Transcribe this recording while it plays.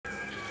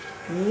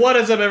What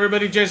is up,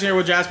 everybody? Jason here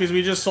with Jaspys.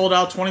 We just sold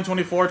out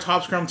 2024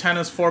 Topps Chrome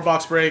Tennis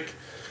 4-box break.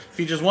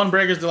 Features 1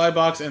 Breakers Delight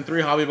box and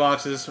 3 hobby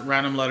boxes.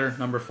 Random letter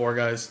number 4,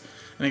 guys.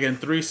 And again,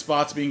 3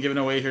 spots being given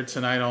away here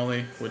tonight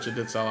only, which it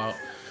did sell out.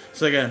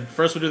 So again,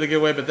 first we'll do the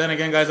giveaway, but then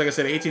again, guys, like I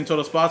said, 18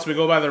 total spots. We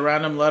go by the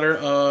random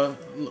letter.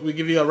 We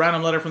give you a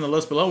random letter from the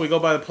list below. We go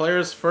by the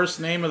player's first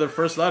name or their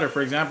first letter.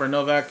 For example,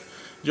 Novak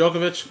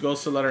Djokovic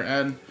goes to letter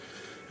N.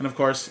 And of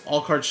course,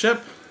 all cards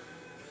ship.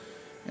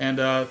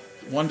 And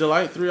 1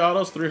 Delight, 3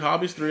 autos, 3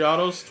 hobbies, 3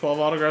 autos, 12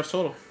 autographs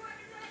total.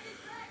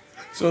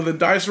 So the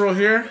dice roll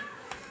here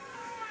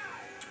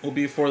will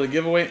be for the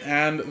giveaway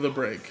and the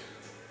break.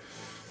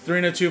 3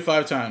 and a 2,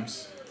 5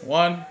 times.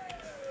 1,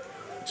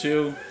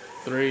 2,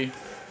 3,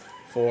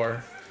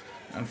 4,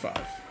 and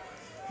 5.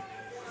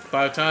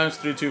 5 times,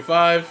 3, 2,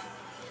 5.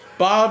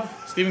 Bob,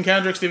 Stephen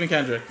Kendrick, Stephen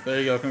Kendrick. There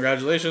you go.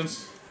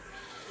 Congratulations.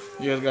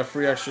 You guys got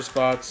free extra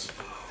spots.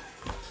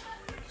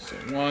 So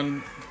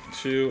 1,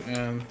 2,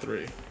 and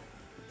 3.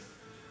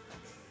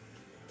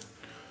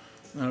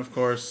 And of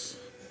course,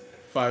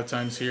 5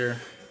 times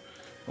here.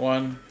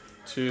 1,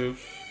 2,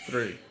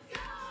 3,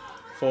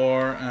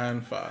 4,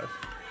 and 5.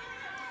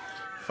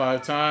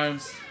 5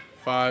 times,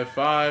 5,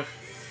 5.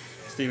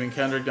 Stephen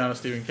Kendrick down to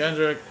Stephen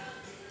Kendrick.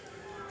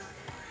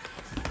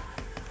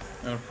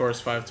 And of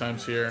course, 5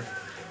 times here.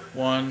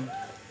 1,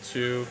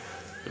 2,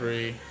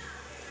 3,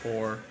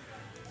 4,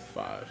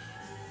 5.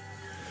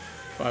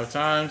 5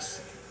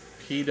 times.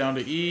 P down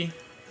to E.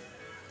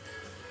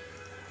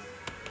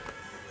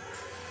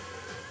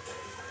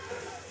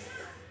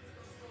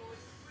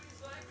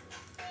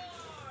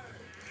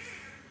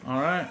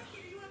 Alright.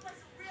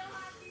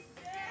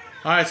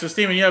 Alright, so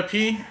Steven, you have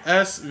P,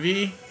 S,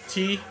 V,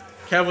 T,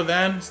 Kev with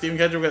N, Stephen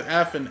Kendrick with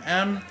F and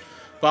M,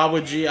 Bob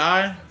with G,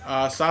 I,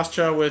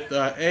 Sascha with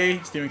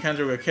A, Stephen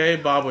Kendrick with K,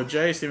 Bob with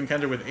J, Stephen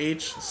Kendrick with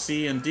H,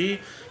 C, and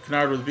D,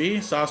 Kennard with B,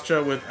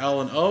 Sascha with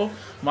L and O,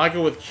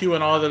 Michael with Q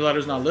and all other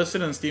letters not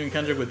listed, and Stephen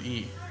Kendrick with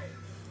E.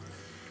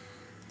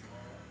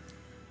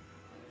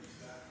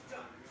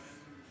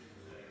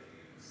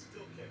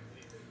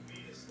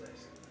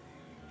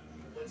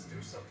 Let's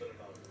do something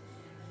about it.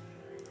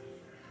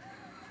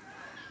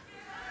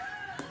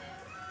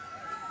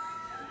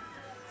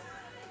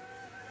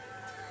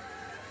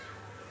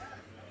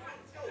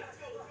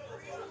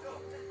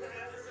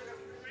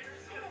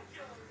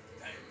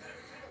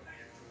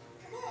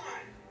 Come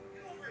on,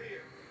 get over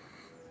here.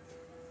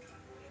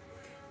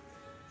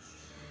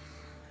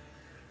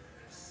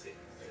 Sit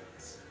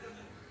nuts.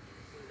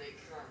 Here they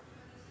come.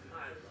 I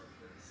love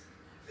this.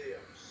 They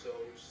are so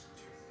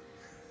stupid.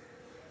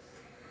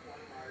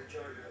 One more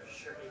Georgia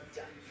Shirley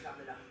Duck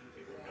coming up.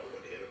 People know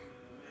what hit him.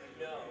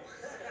 No.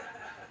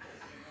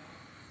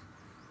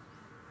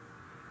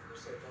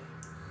 What's that, Duck?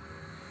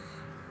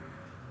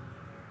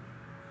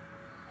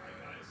 Alright,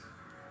 guys.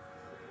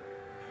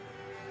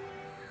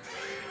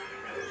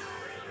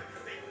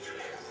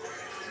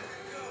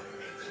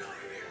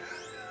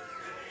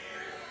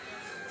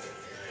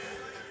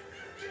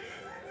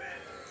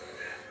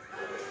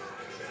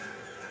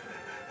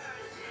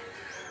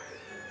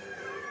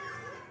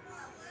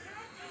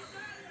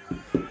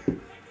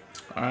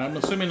 Alright, I'm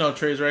assuming no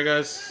trades, right,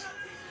 guys?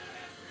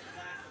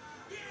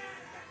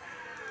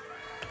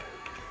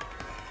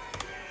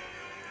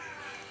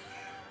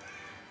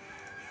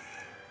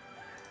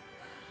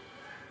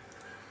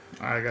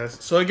 Alright, guys.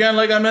 So again,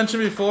 like I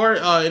mentioned before,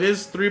 it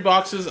is 3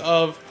 boxes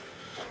of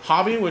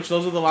hobby, which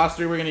those are the last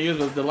 3 we're going to use.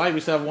 With Delight, we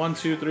still have 1,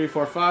 2, 3,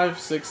 4, 5,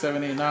 6,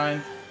 7, 8,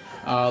 9.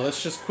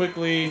 Let's just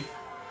quickly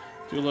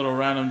do a little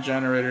random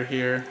generator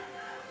here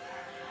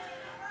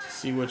to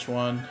see which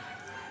one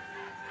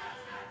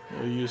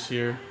we'll use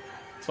here.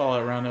 It's all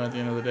at random at the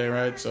end of the day,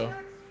 right? So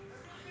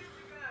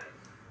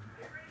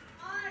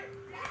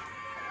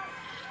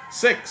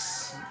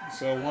 6.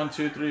 So 1,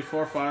 2, 3,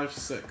 4, 5,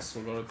 6.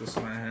 We'll go with this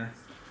one right here.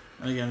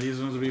 And again, these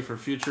ones will be for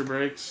future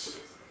breaks.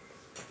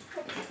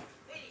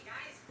 Hey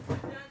guys,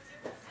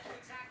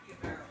 exactly a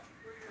barrel.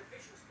 We're your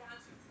official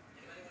sponsors.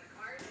 Anybody want a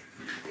card?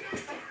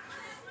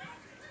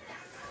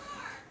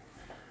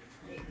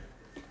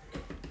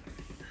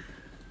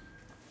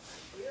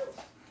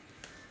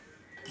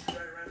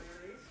 Right around one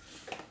of these?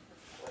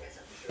 Well, I guess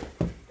I'm sure.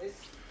 This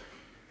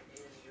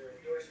is your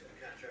endorsement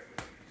contract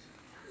with these.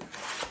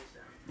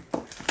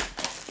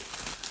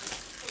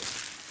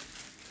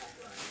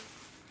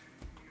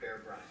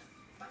 Bear Bryant.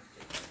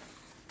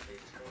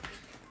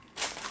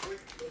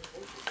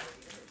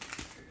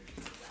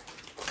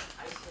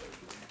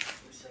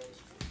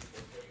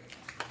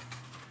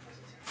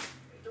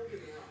 Don't get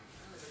me wrong.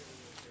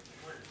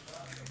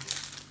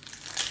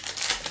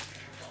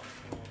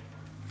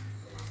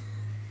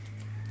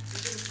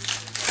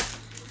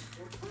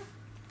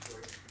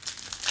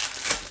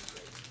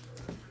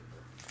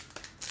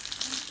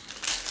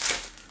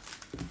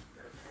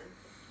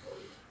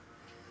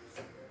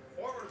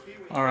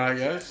 Alright,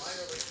 guys.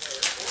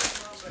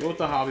 Let's go with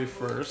the hobby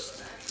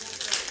first.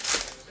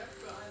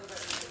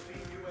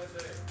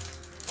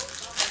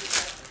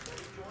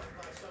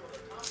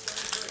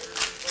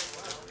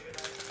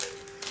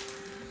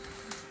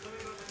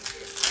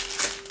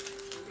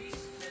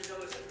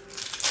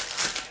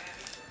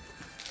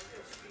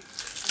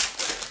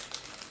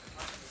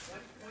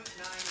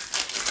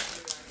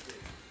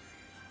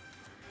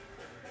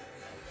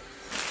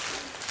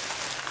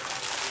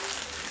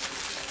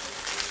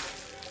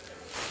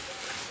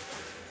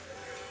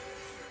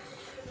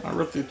 I'll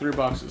rip through 3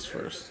 boxes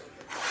first.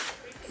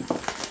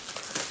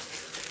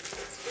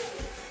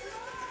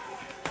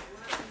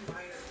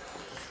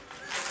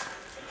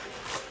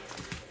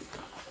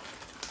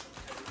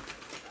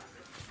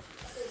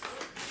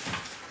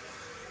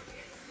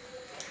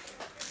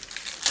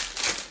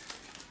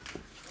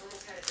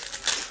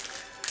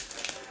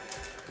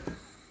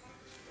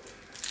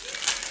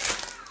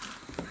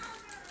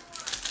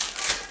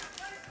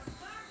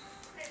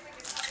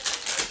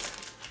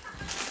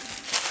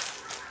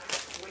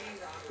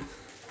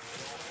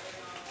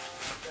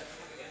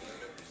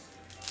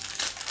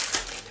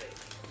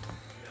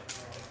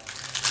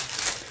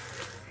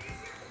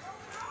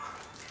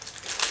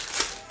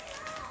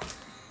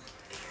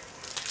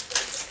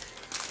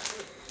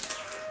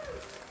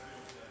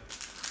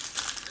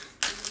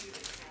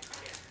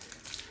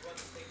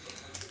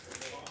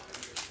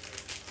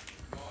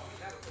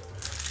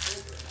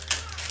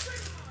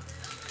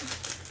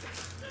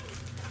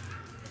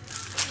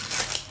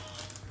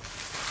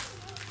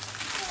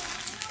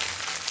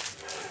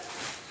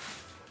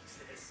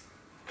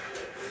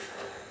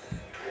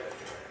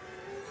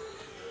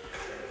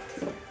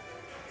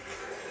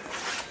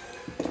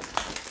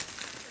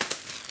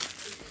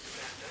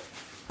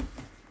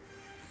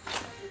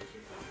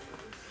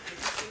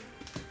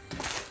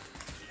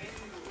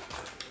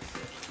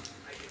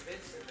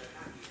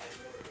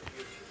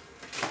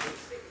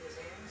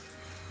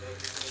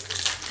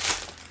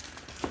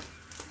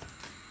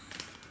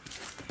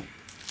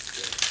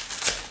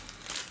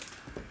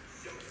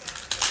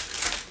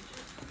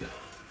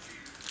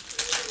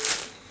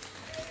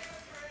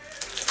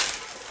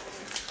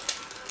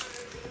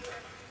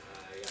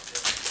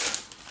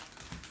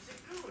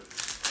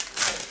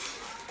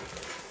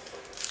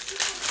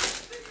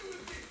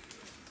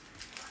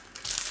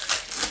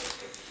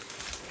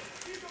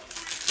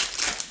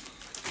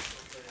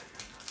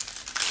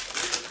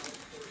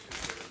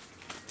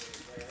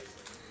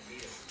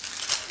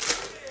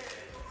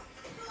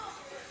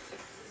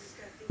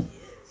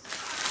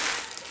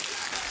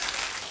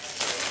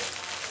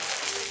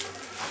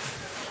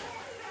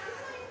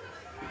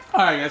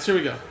 All right, guys, here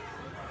we go.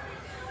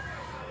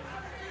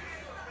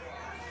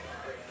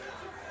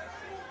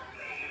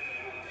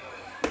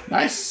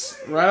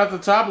 Nice. Right off the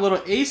top, a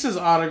little Aces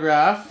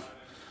autograph.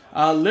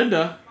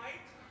 Linda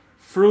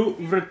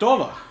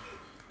Fruvrtova.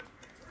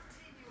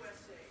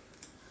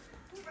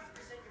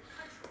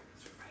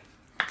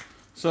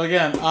 So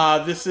again,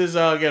 this is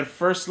again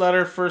first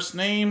letter, first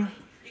name.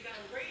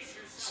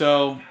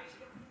 So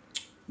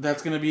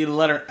that's going to be the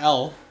letter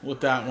L with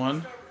that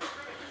one,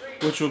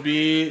 which will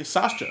be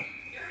Sasha.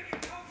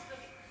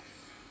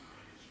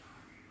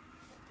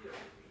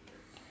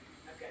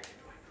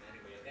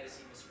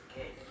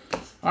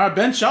 All right,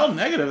 Ben Shelton,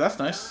 negative. That's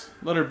nice.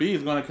 Letter B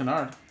is going to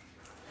Kennard.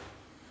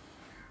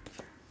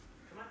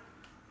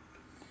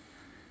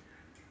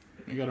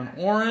 We got an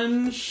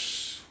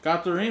orange.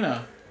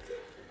 Katarina.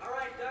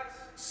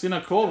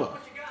 Sinakova.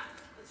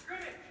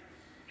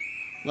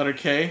 Letter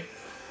K.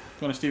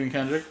 Going to Stephen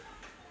Kendrick.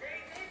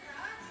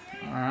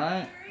 All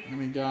right. And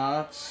we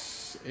got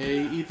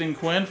a Ethan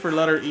Quinn for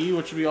letter E,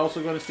 which will be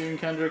also going to Stephen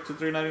Kendrick to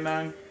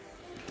 $3.99.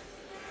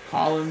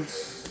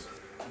 Collins.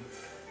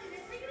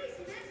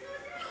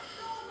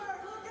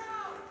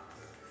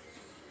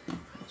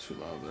 Too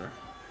loud there.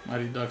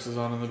 Mighty Ducks is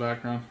on in the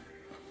background.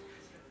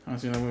 I haven't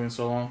seen that movie in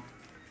so long.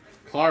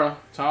 Clara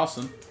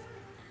Towson.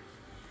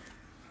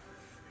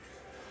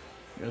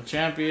 We got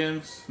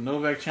Champions.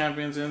 Novak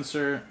Champions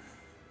insert.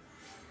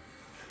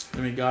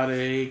 Then we got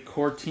a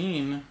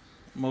Cortine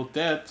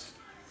Motet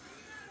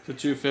to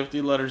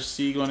 250. Letter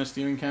C going to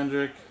Stephen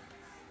Kendrick.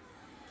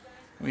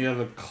 We have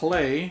a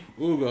Clay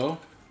Ugo.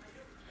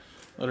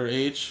 Letter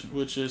H,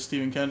 which is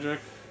Stephen Kendrick.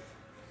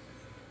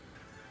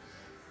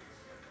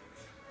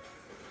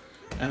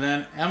 And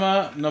then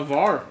Emma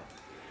Navarro.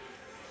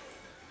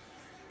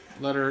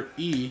 Letter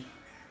E.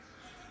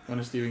 Going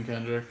to Stephen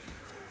Kendrick.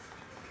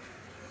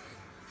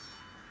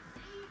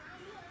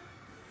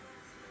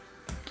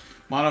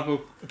 Monica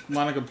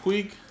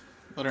Puig.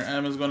 Letter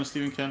M is going to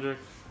Stephen Kendrick.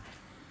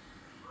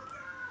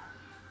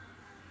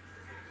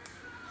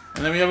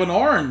 And then we have an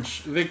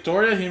orange.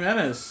 Victoria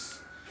Jimenez.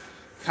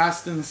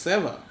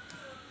 Castanseva.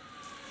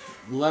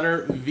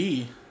 Letter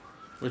V.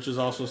 Which is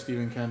also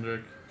Stephen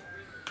Kendrick.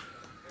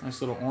 Nice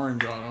little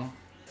orange auto.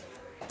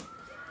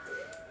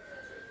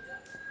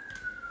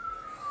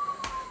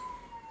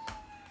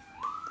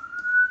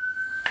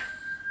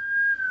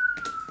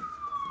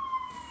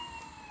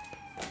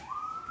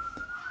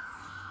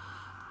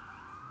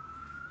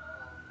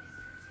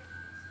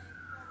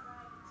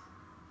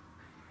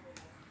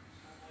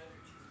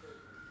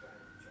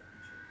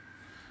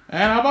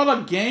 And how about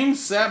a game,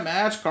 set,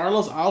 match?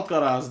 Carlos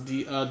Alcaraz,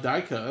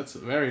 Daika. That's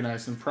very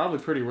nice and probably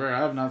pretty rare. I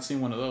have not seen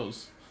one of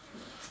those.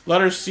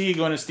 Letter C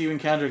going to Stephen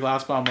Kendrick,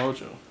 Last Spot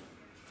Mojo.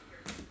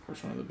 Of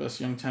course, one of the best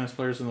young tennis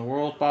players in the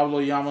world. Pablo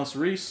Llamas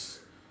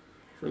Reese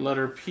for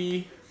letter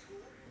P,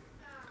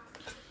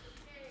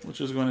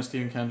 which is going to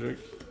Stephen Kendrick.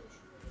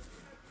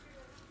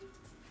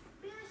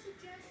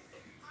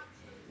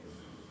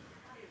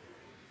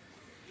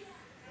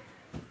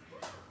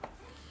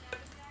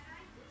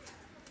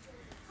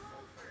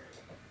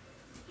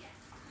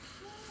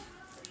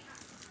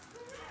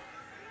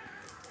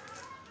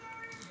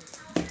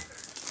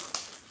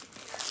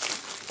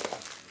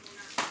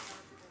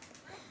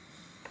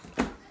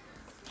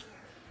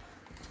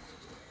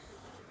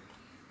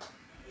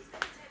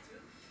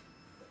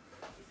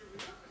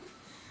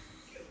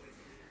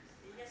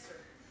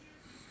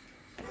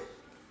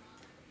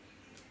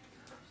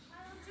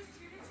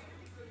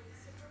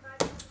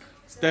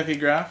 Steffi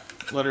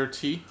Graf, letter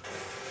T.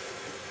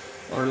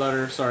 Or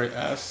letter, sorry,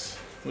 S,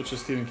 which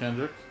is Stephen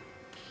Kendrick.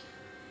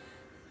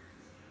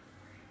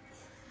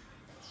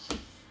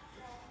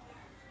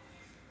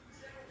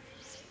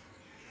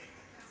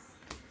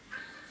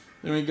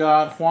 Then we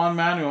got Juan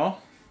Manuel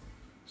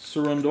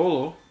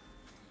Surundolo,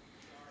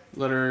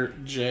 letter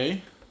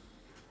J,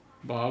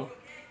 Bob.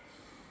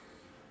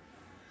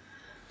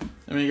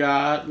 Then we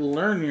got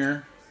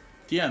Lernier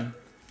Tien,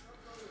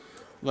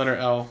 letter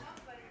L,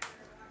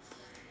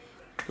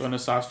 going to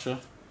Sascha.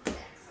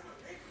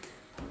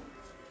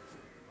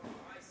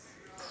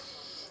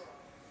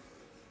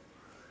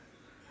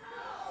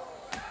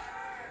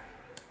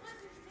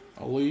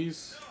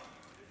 Elise,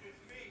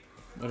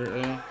 letter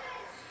A.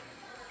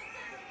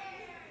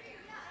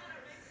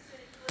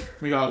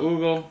 We got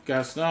Hugo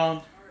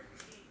Gaston,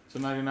 to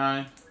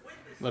 99,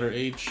 letter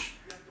H.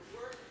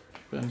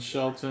 Ben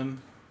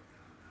Shelton.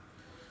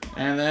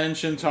 And then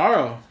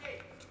Shintaro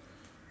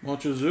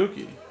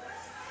Mochizuki,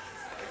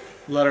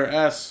 letter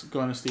S,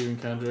 going to Stephen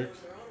Kendrick.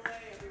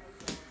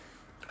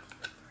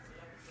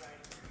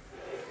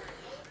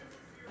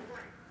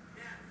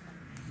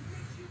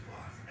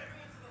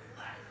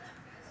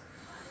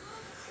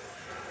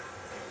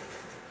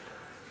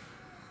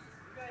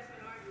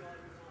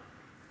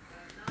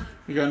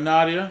 We got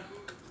Nadia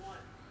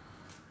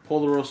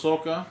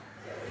Polorosoka,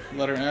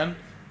 letter N,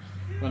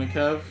 going to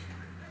Kev.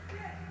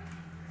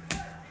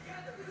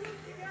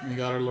 We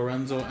got our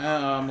Lorenzo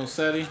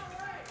Musetti,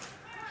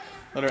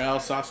 letter L,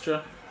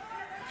 Sastra.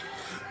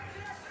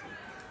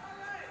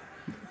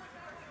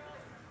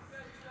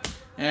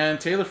 And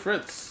Taylor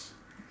Fritz,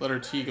 letter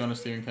T, going to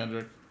Stephen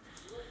Kendrick.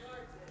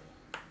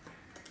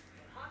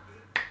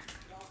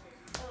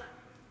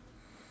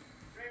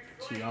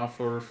 T off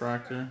for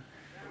refractor.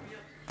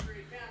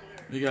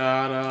 We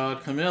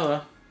got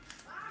Camilla,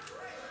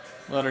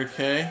 letter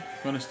K,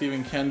 going to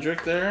Stephen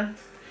Kendrick there.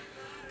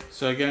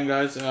 So again,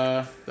 guys,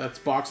 that's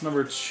box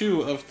number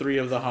 2 of 3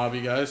 of the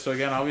hobby, guys. So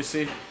again,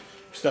 obviously, we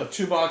still have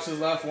 2 boxes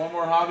left, 1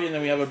 more hobby, and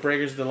then we have a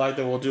Breakers Delight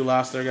that we'll do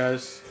last there,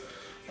 guys.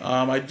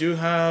 I do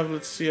have,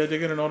 let's see, I did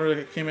get an order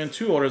that came in,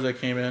 2 orders that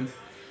came in.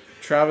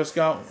 Travis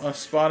got a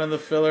spot in the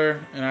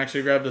filler and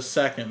actually grabbed a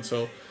second.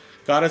 So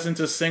got us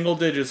into single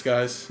digits,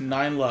 guys.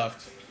 9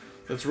 left.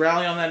 Let's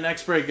rally on that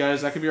next break,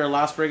 guys. That could be our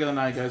last break of the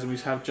night, guys, and we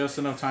have just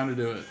enough time to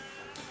do it.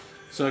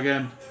 So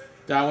again,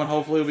 that one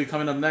hopefully will be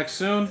coming up next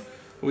soon.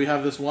 We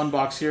have this one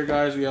box here,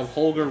 guys. We have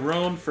Holger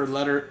Rune for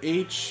letter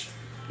H.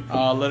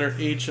 Letter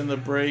H in the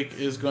break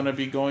is going to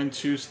be going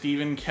to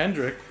Stephen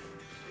Kendrick.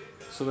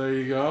 So there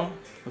you go.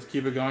 Let's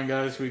keep it going,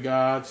 guys. We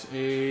got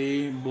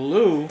a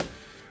blue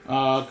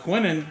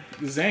Quinnen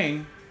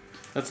Zhang.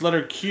 That's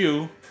letter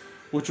Q,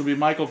 which will be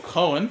Michael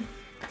Cohen.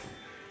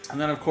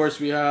 And then, of course,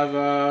 we have...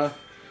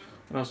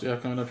 what else do we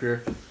have coming up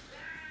here?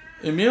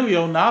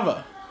 Emilio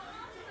Nava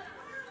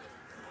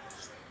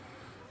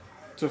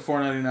to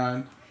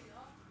 $4.99.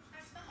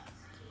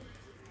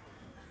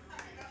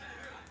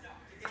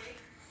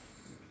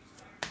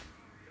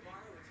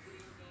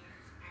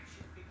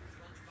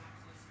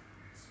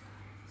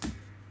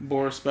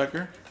 Boris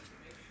Becker.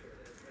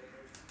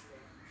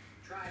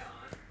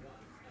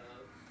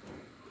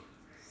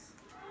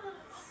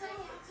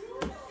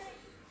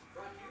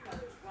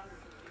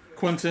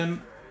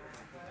 Quentin,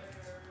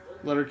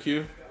 letter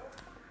Q.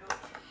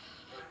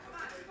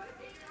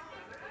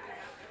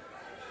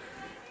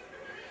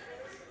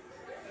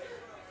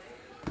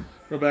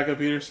 Rebecca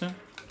Peterson.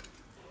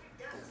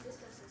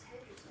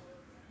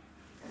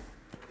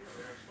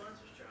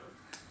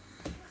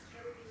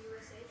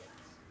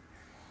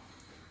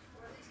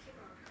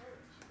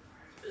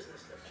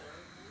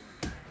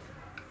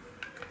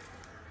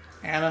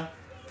 Anna.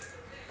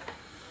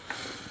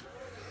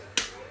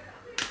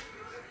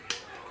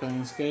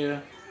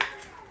 Kalinskaya.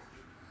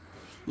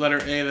 Letter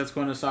A, that's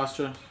going to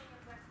Sastra.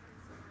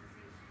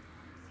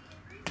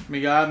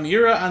 We got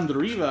Mira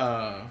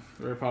Andreeva.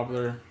 Very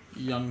popular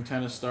young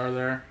tennis star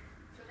there.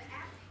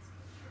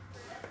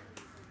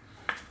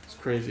 It's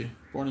crazy.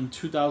 Born in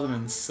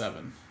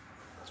 2007.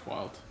 It's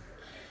wild.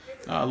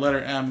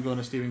 Letter M going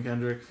to Stephen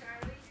Kendrick.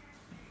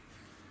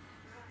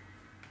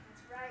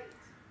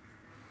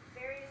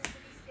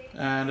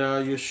 And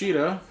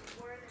Yoshida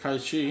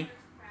Kaichi.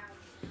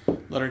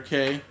 Letter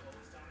K.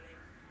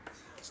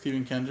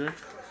 Stephen Kendrick.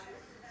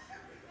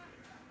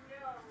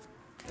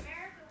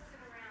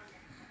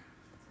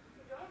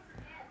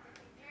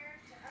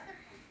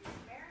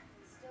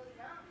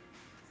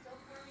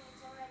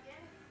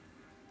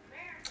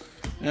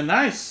 And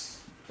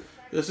nice.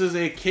 This is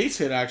a case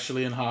hit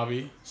actually in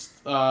hobby.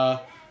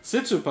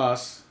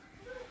 Sitsupas.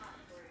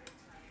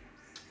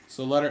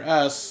 So letter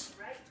S.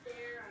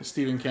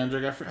 Stephen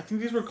Kendrick. I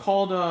think these were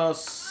called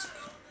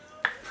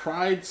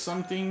Pride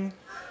something.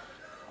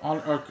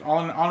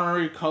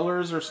 Honorary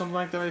colors or something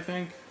like that. I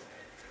think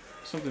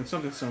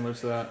something similar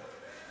to that.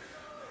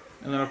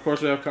 And then of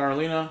course we have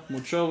Karolina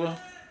Muchova.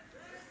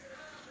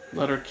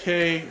 Letter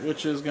K,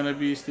 which is gonna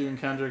be Stephen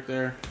Kendrick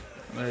there.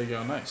 There you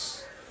go.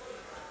 Nice.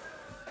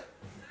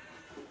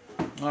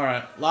 All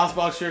right, last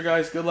box here,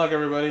 guys. Good luck,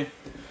 everybody.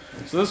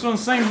 So this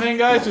one's same thing,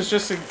 guys. It's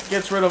just it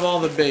gets rid of all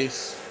the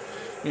base.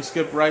 We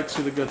skip right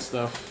to the good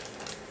stuff.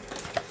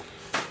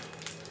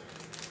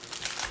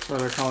 That's why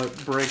they call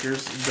it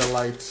Breakers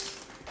Delights.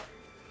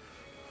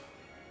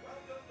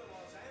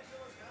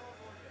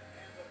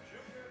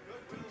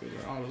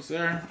 Autos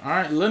there. All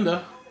right,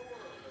 Linda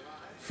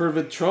for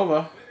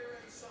Vitrova,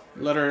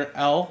 letter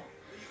L,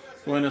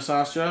 going to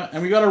Sasha,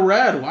 and we got a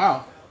red.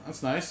 Wow,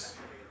 that's nice.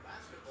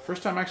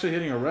 First time actually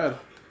hitting a red.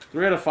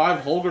 3 out of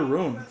 5, Holger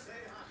Rune,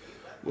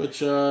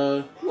 which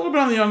a little bit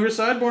on the younger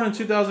side. Born in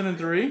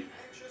 2003,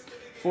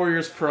 4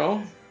 years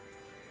pro.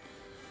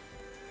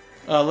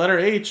 Letter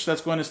H,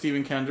 that's going to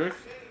Stephen Kendrick.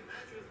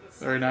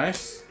 Very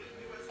nice.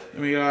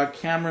 And we got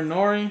Cameron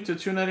Norrie to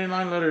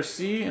 299, letter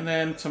C, and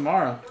then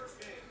Tamara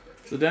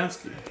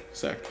Zadansky.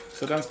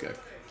 Zadansky.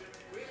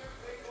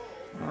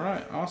 All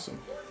right, awesome.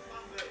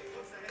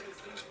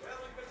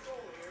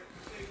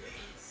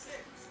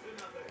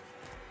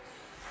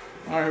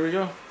 All right, here we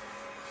go.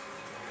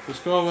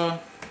 Pliskova,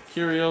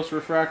 Kyrgios,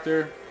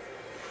 Refractor,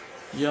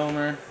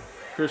 Yelmer,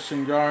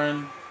 Christian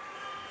Garin.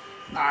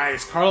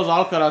 Nice, Carlos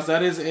Alcaraz.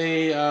 That is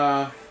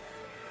a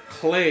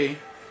clay,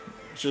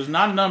 which is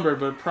not numbered,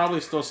 but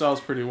probably still sells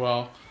pretty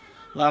well.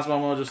 Last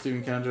one, just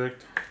Stephen Kendrick,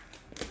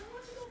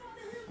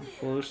 of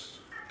course.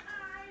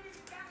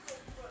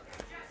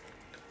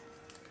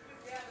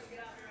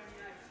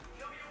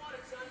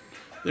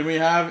 Then we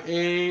have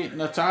a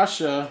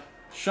Natasha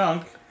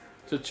Shunk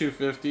to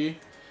 250.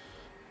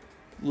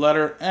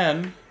 Letter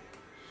N,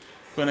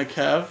 going to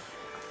Kev.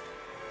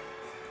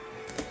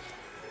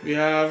 We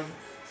have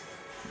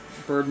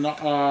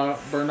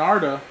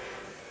Bernarda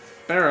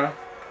Berra,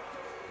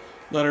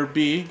 letter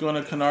B, going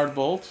to Kennard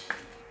Bolt.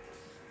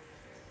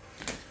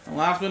 And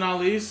last but not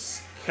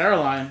least,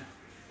 Caroline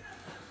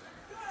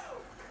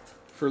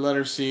for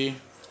letter C.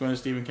 It's going to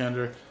Stephen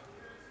Kendrick.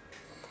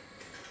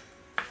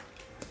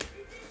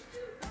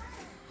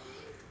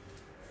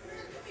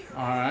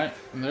 Alright,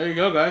 and there you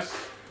go, guys.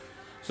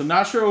 So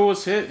not sure what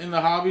was hit in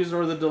the hobbies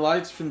or the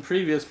delights from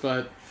previous,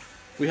 but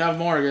we have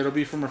more. It'll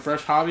be from a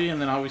fresh hobby,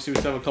 and then obviously we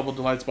still have a couple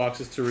delights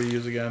boxes to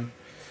reuse again.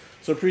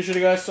 So appreciate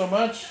you guys so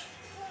much.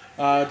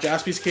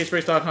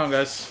 JaspysCaseBreaks.com,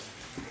 guys.